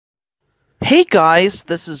Hey guys,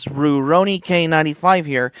 this is Rurouni K95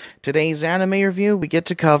 here. Today's anime review, we get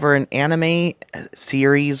to cover an anime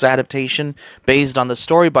series adaptation based on the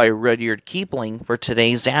story by Rudyard Kipling. For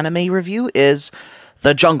today's anime review is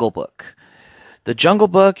The Jungle Book. The Jungle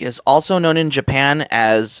Book is also known in Japan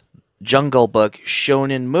as Jungle Book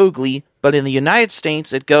Shōnen Mowgli, but in the United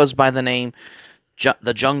States it goes by the name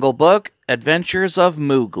The Jungle Book Adventures of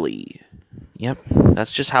Mowgli. Yep,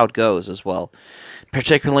 that's just how it goes as well.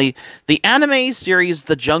 Particularly, the anime series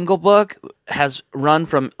The Jungle Book has run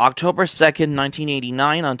from October 2nd,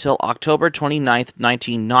 1989 until October 29th,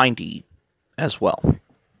 1990 as well.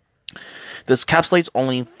 This encapsulates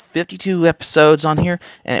only 52 episodes on here,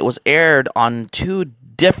 and it was aired on two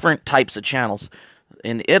different types of channels.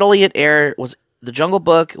 In Italy, The Jungle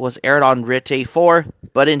Book was aired on Rete 4,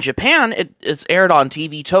 but in Japan, it's aired on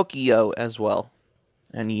TV Tokyo as well.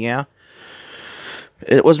 And yeah.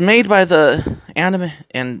 It was made by the anime,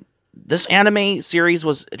 and this anime series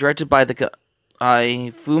was directed by the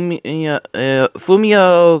Fumio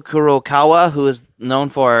Kurokawa, who is known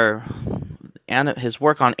for his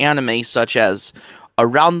work on anime such as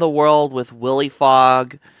Around the World with Willy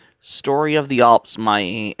Fogg, Story of the Alps,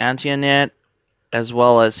 My Antoinette, as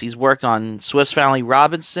well as he's worked on Swiss Family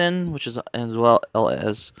Robinson, which is as well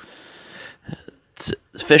as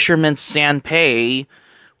Fisherman's Sanpei,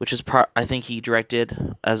 which is I think he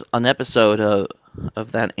directed as an episode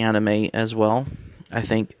of that anime as well, I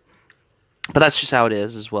think. But that's just how it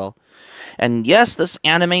is as well. And yes, this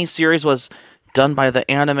anime series was done by the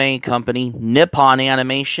anime company Nippon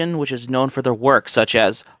Animation, which is known for their work such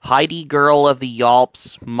as Heidi Girl of the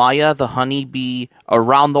Alps, Maya the Honeybee,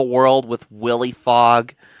 Around the World with Willy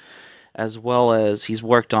Fogg, as well as he's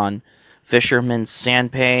worked on Fisherman's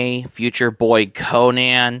Sanpei, Future Boy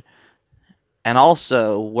Conan, and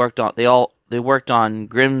also worked on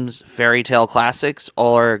Grimm's Fairy Tale Classics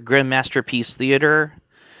or Grimm Masterpiece Theater,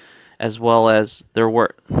 as well as their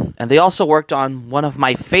work. And they also worked on one of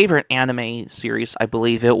my favorite anime series. I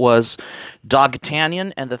believe it was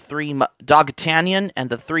D'Artagnan and the Three Muskehounds,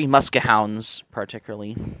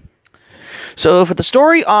 particularly. So for the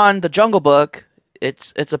story on The Jungle Book,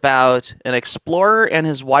 it's about an explorer and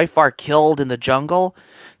his wife are killed in the jungle.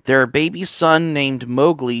 Their baby son, named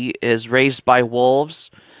Mowgli, is raised by wolves,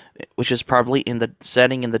 which is probably in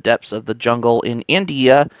the depths of the jungle in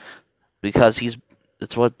India, because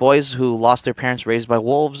it's what boys who lost their parents raised by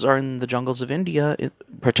wolves are in the jungles of India,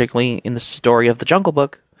 particularly in the story of The Jungle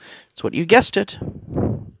Book. It's what you guessed it.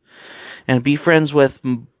 And be friends with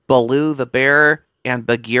Baloo the bear and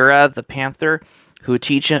Bagheera the panther, who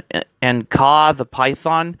teach him, and Kaa the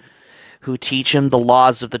python, who teach him the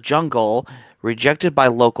laws of the jungle. Rejected by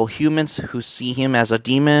local humans who see him as a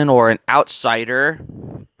demon or an outsider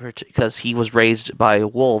because he was raised by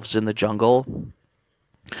wolves in the jungle.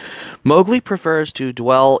 Mowgli prefers to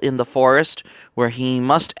dwell in the forest, where he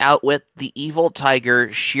must outwit the evil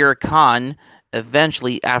tiger Shere Khan,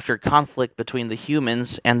 eventually after conflict between the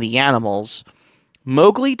humans and the animals.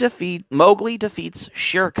 Mowgli defeats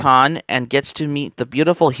Shere Khan and gets to meet the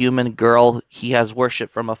beautiful human girl he has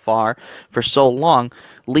worshipped from afar for so long,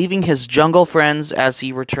 leaving his jungle friends as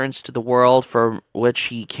he returns to the world from which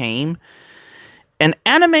he came. An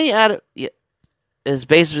anime is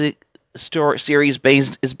basically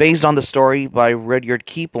based on the story by Rudyard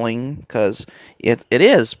Kipling, because it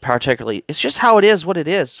is particularly, it's just how it is what it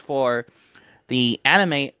is for the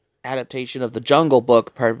anime adaptation of The Jungle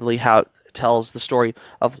Book, probably how it tells the story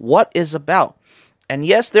of what is about. And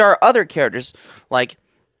yes, there are other characters like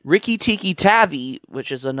Rikki Tikki Tavi,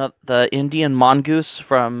 which is the Indian mongoose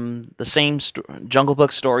from the same Jungle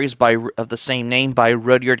Book stories of the same name by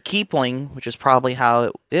Rudyard Kipling, which is probably how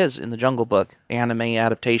it is in the Jungle Book anime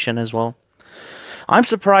adaptation as well. I'm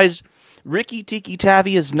surprised Rikki Tikki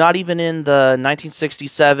Tavi is not even in the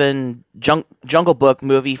 1967 Jungle Book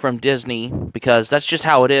movie from Disney, because that's just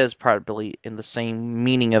how it is, probably in the same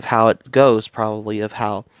meaning of how it goes, probably of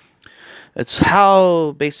how it's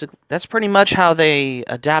how that's pretty much how they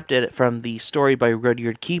adapted it from the story by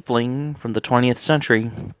Rudyard Kipling from the 20th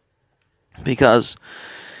century, because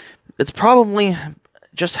it's probably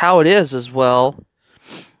just how it is as well,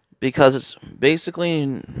 because it's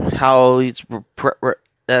basically how it's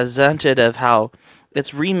presented of how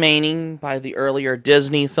it's remaining by the earlier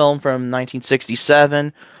Disney film from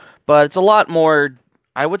 1967, but it's a lot more,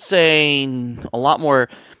 I would say, a lot more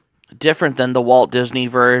different than the Walt Disney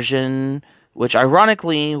version, which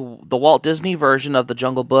ironically, the Walt Disney version of The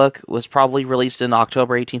Jungle Book was probably released in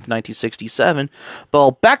October 18th, 1967.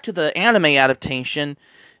 But back to the anime adaptation,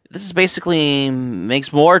 this is basically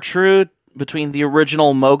makes more true between the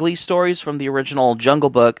original Mowgli stories from the original Jungle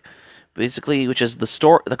Book, basically, which is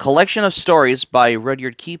the collection of stories by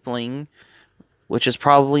Rudyard Kipling, which is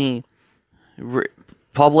probably re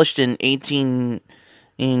published in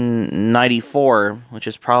 1894, which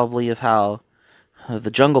is probably of how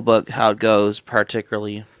the Jungle Book, how it goes,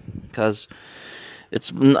 particularly because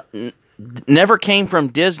it's never came from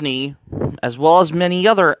Disney, as well as many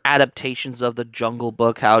other adaptations of the Jungle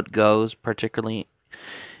Book, how it goes, particularly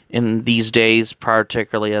in these days,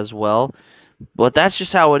 particularly as well. But that's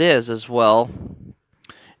just how it is as well.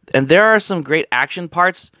 And there are some great action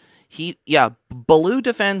parts. Baloo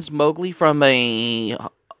defends Mowgli from a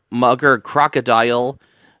mugger crocodile,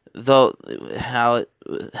 though how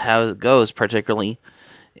it goes particularly.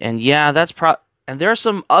 And yeah, and there are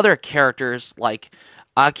some other characters like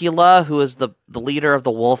Akela, who is the leader of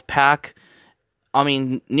the wolf pack. I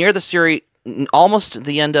mean, near the series, almost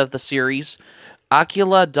the end of the series,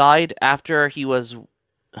 Akela died after he was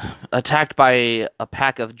attacked by a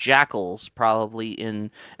pack of jackals, probably in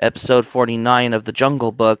episode 49 of the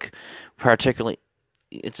Jungle Book, particularly.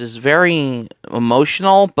 It is very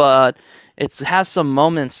emotional, but it has some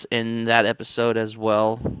moments in that episode as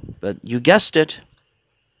well. But you guessed it.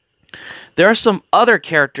 There are some other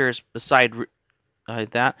characters beside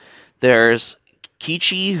that. There's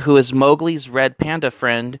Kichi, who is Mowgli's red panda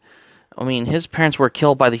friend. I mean, his parents were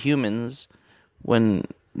killed by the humans when,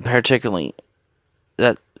 particularly,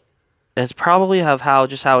 that's probably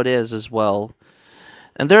just how it is as well.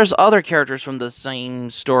 And there's other characters from the same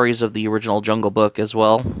stories of the original Jungle Book as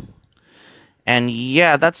well. And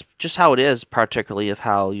yeah, that's just how it is, particularly of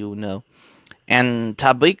how you know. And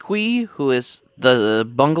Tabikwi, who is the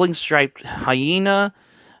bungling striped hyena,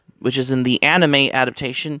 which is in the anime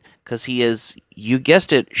adaptation, because he is, you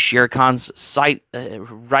guessed it, Shere Khan's sidekick,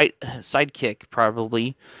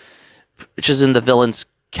 probably, which is in the villains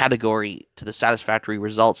category to the satisfactory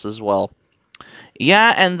results as well.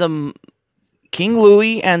 Yeah, and the King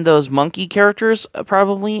Louie and those monkey characters,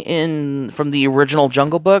 probably from the original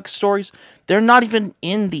Jungle Book stories, they're not even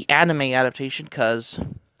in the anime adaptation, because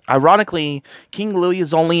ironically, King Louie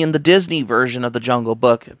is only in the Disney version of the Jungle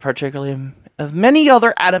Book, particularly of many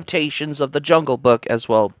other adaptations of the Jungle Book as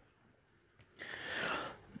well.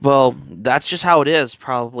 Well, that's just how it is,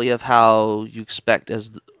 probably, of how you expect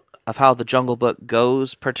of how the Jungle Book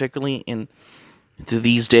goes, particularly through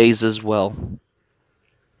these days as well.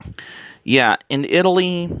 Yeah, in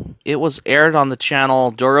Italy, it was aired on the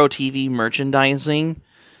channel Doro TV Merchandising,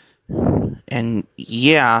 and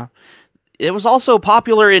yeah, it was also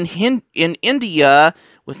popular in India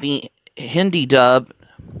with the Hindi dub,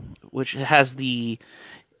 which has the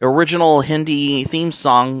original Hindi theme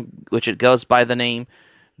song, which it goes by the name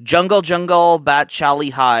Jungle Jungle Bat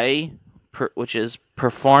Chali Hai, which is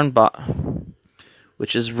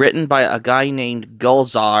written by a guy named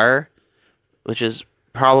Gulzar, which is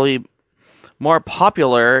probably more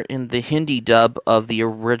popular in the Hindi dub of the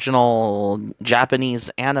original Japanese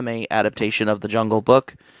anime adaptation of the Jungle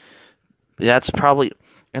Book. That's probably,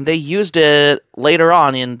 and they used it later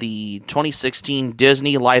on in the 2016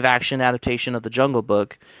 Disney live-action adaptation of the Jungle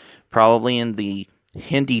Book, probably in the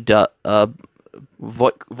Hindi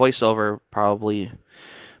voiceover, probably.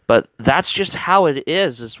 But that's just how it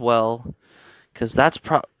is as well, because that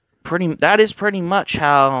is pretty much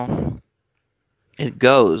how it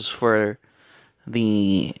goes for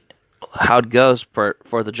the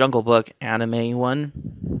Jungle Book anime one,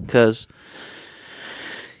 because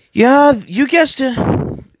yeah, you guessed it,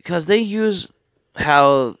 because they use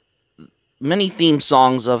how many theme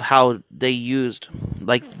songs of how they used,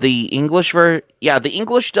 like the English the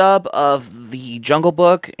English dub of the Jungle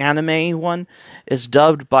Book anime one is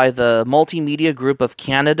dubbed by the Multimedia Group of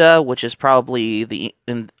Canada, which is probably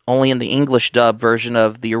only in the English dub version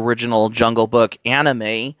of the original Jungle Book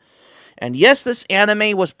anime. And yes, this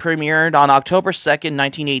anime was premiered on October 2nd,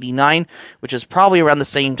 1989, which is probably around the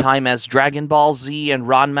same time as Dragon Ball Z and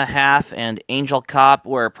Ranma Half and Angel Cop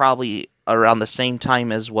were probably around the same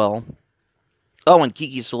time as well. Oh, and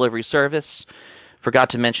Kiki's Delivery Service.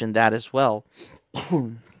 Forgot to mention that as well.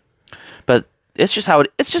 But it's just how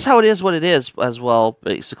it is what it is as well,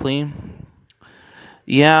 basically.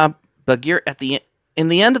 Yeah, Bagheera in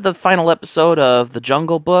the end of the final episode of the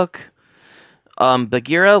Jungle Book,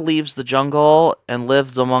 Bagheera leaves the jungle and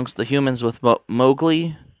lives amongst the humans with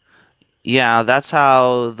Mowgli. Yeah, that's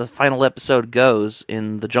how the final episode goes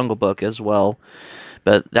in the Jungle Book as well.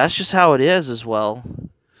 But that's just how it is as well.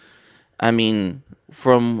 I mean,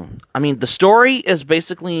 the story is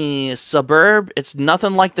basically suburb. It's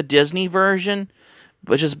nothing like the Disney version,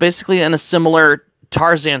 which is basically in a similar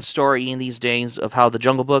Tarzan story in these days of how the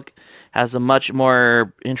Jungle Book has a much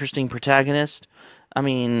more interesting protagonist. I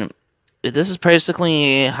mean, this is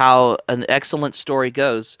basically how an excellent story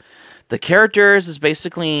goes. The characters is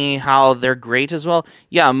basically how they're great as well.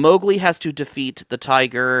 Yeah, Mowgli has to defeat the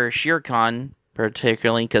tiger Shere Khan,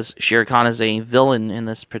 particularly because Shere Khan is a villain in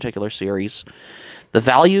this particular series. The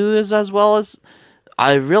value is as well as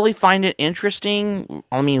I really find it interesting.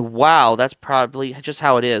 I mean, wow, that's probably just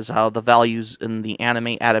how it is, how the values in the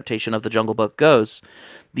anime adaptation of the Jungle Book goes.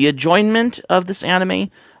 The enjoyment of this anime,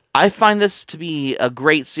 I find this to be a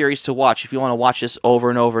great series to watch if you want to watch this over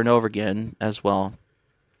and over and over again as well.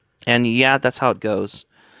 And yeah, that's how it goes.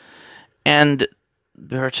 And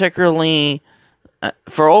particularly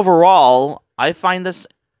for overall, I find this,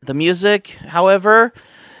 the music, however,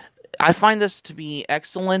 I find this to be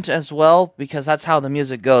excellent as well, because that's how the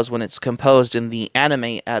music goes when it's composed in the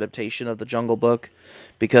anime adaptation of the Jungle Book.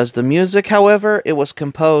 Because the music, however, it was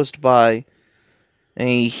composed by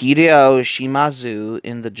a Hideo Shimazu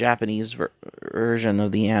in the Japanese version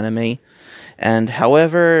of the anime. And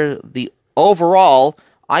however, the overall,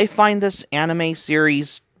 I find this anime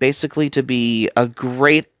series basically to be a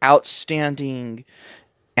great, outstanding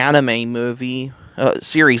anime movie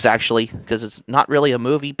series, actually, because it's not really a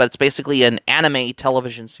movie, but it's basically an anime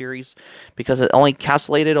television series, because it only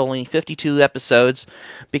encapsulated only 52 episodes,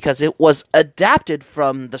 because it was adapted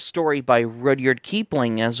from the story by Rudyard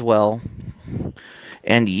Kipling as well.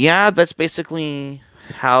 And yeah, that's basically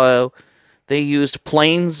how they used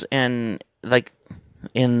planes and like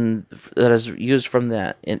that is used from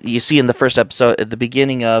that. You see in the first episode, at the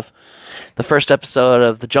beginning of the first episode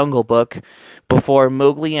of the Jungle Book, before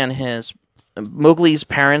Mowgli's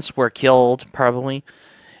parents were killed, probably,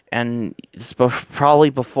 and it's probably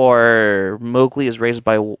before Mowgli is raised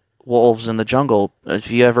by wolves in the jungle. If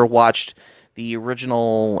you ever watched the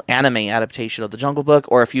original anime adaptation of the Jungle Book,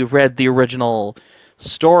 or if you read the original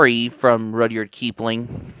story from Rudyard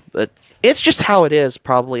Kipling, but it's just how it is,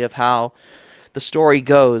 probably, of how the story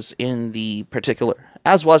goes in the particular,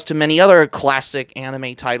 as was to many other classic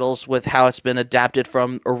anime titles, with how it's been adapted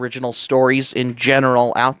from original stories in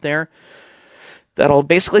general out there. That'll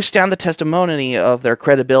basically stand the testimony of their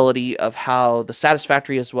credibility, of how the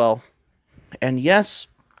satisfactory as well. And yes,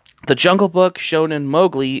 the Jungle Book Shōnen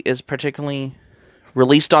Mowgli is particularly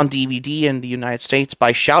released on DVD in the United States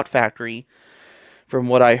by Shout Factory, from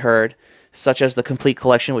what I heard, such as the complete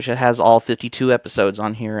collection, which has all 52 episodes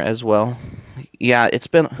on here as well. Yeah, it's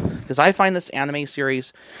been, because I find this anime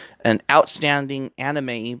series an outstanding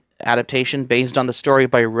anime adaptation based on the story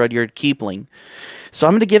by Rudyard Kipling. So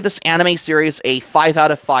I'm going to give this anime series a 5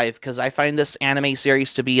 out of 5, because I find this anime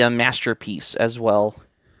series to be a masterpiece as well.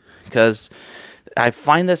 Because I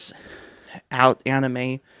find this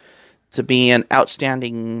anime to be an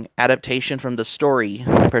outstanding adaptation from the story,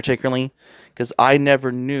 particularly because I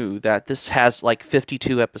never knew that this has like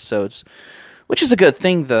 52 episodes, which is a good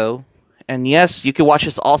thing though. And yes, you can watch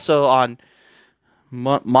this also on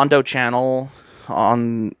Mondo channel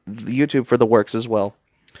on YouTube for the works as well,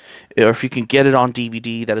 or if you can get it on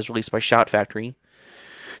DVD that is released by Shout Factory.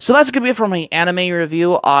 So that's going to be it for my anime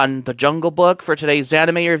review on The Jungle Book for today's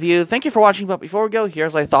anime review. Thank you for watching, but before we go,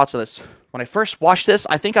 here's my thoughts on this. When I first watched this,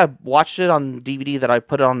 I think I watched it on DVD that I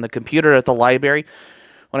put on the computer at the library.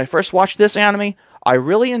 When I first watched this anime, I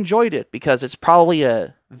really enjoyed it, because it's probably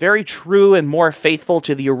a very true and more faithful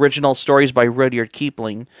to the original stories by Rudyard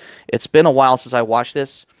Kipling. It's been a while since I watched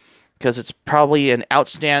this, because it's probably an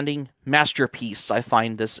outstanding masterpiece, I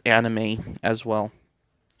find this anime as well.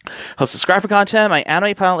 Hope subscribe for content. My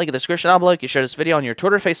anime pilot link in the description down below. You can share this video on your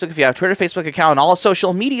Twitter, Facebook. If you have a Twitter, Facebook account, and all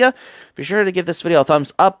social media, be sure to give this video a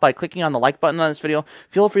thumbs up by clicking on the like button on this video.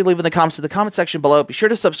 Feel free to leave in the comments in the comment section below. Be sure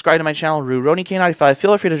to subscribe to my channel, RuRoniK95.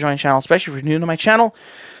 Feel free to join the channel, especially if you're new to my channel.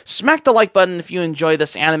 Smack the like button if you enjoy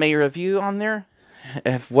this anime review on there.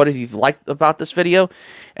 What have you liked about this video?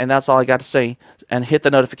 And that's all I got to say. And hit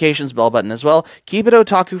the notifications bell button as well. Keep it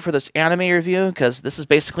otaku for this anime review, because this is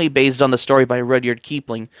basically based on the story by Rudyard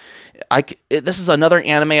Kipling. This is another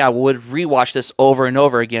anime I would rewatch this over and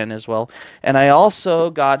over again as well. And I also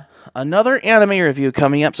got another anime review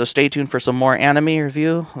coming up, so stay tuned for some more anime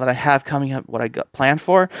review that I have coming up, what I got planned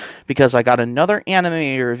for, because I got another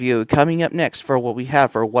anime review coming up next for what we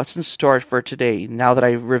have for what's in store for today, now that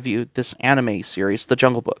I reviewed this anime series, The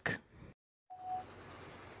Jungle Book.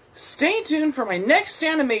 Stay tuned for my next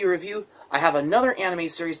anime review. I have another anime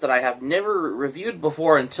series that I have never reviewed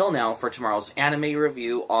before until now for tomorrow's anime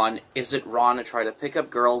review on Is It Wrong to Try to Pick Up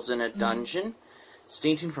Girls in a Dungeon?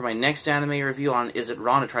 Stay tuned for my next anime review on Is It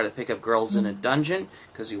Wrong to Try to Pick Up Girls in a Dungeon?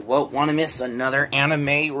 Because you won't want to miss another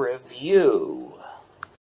anime review.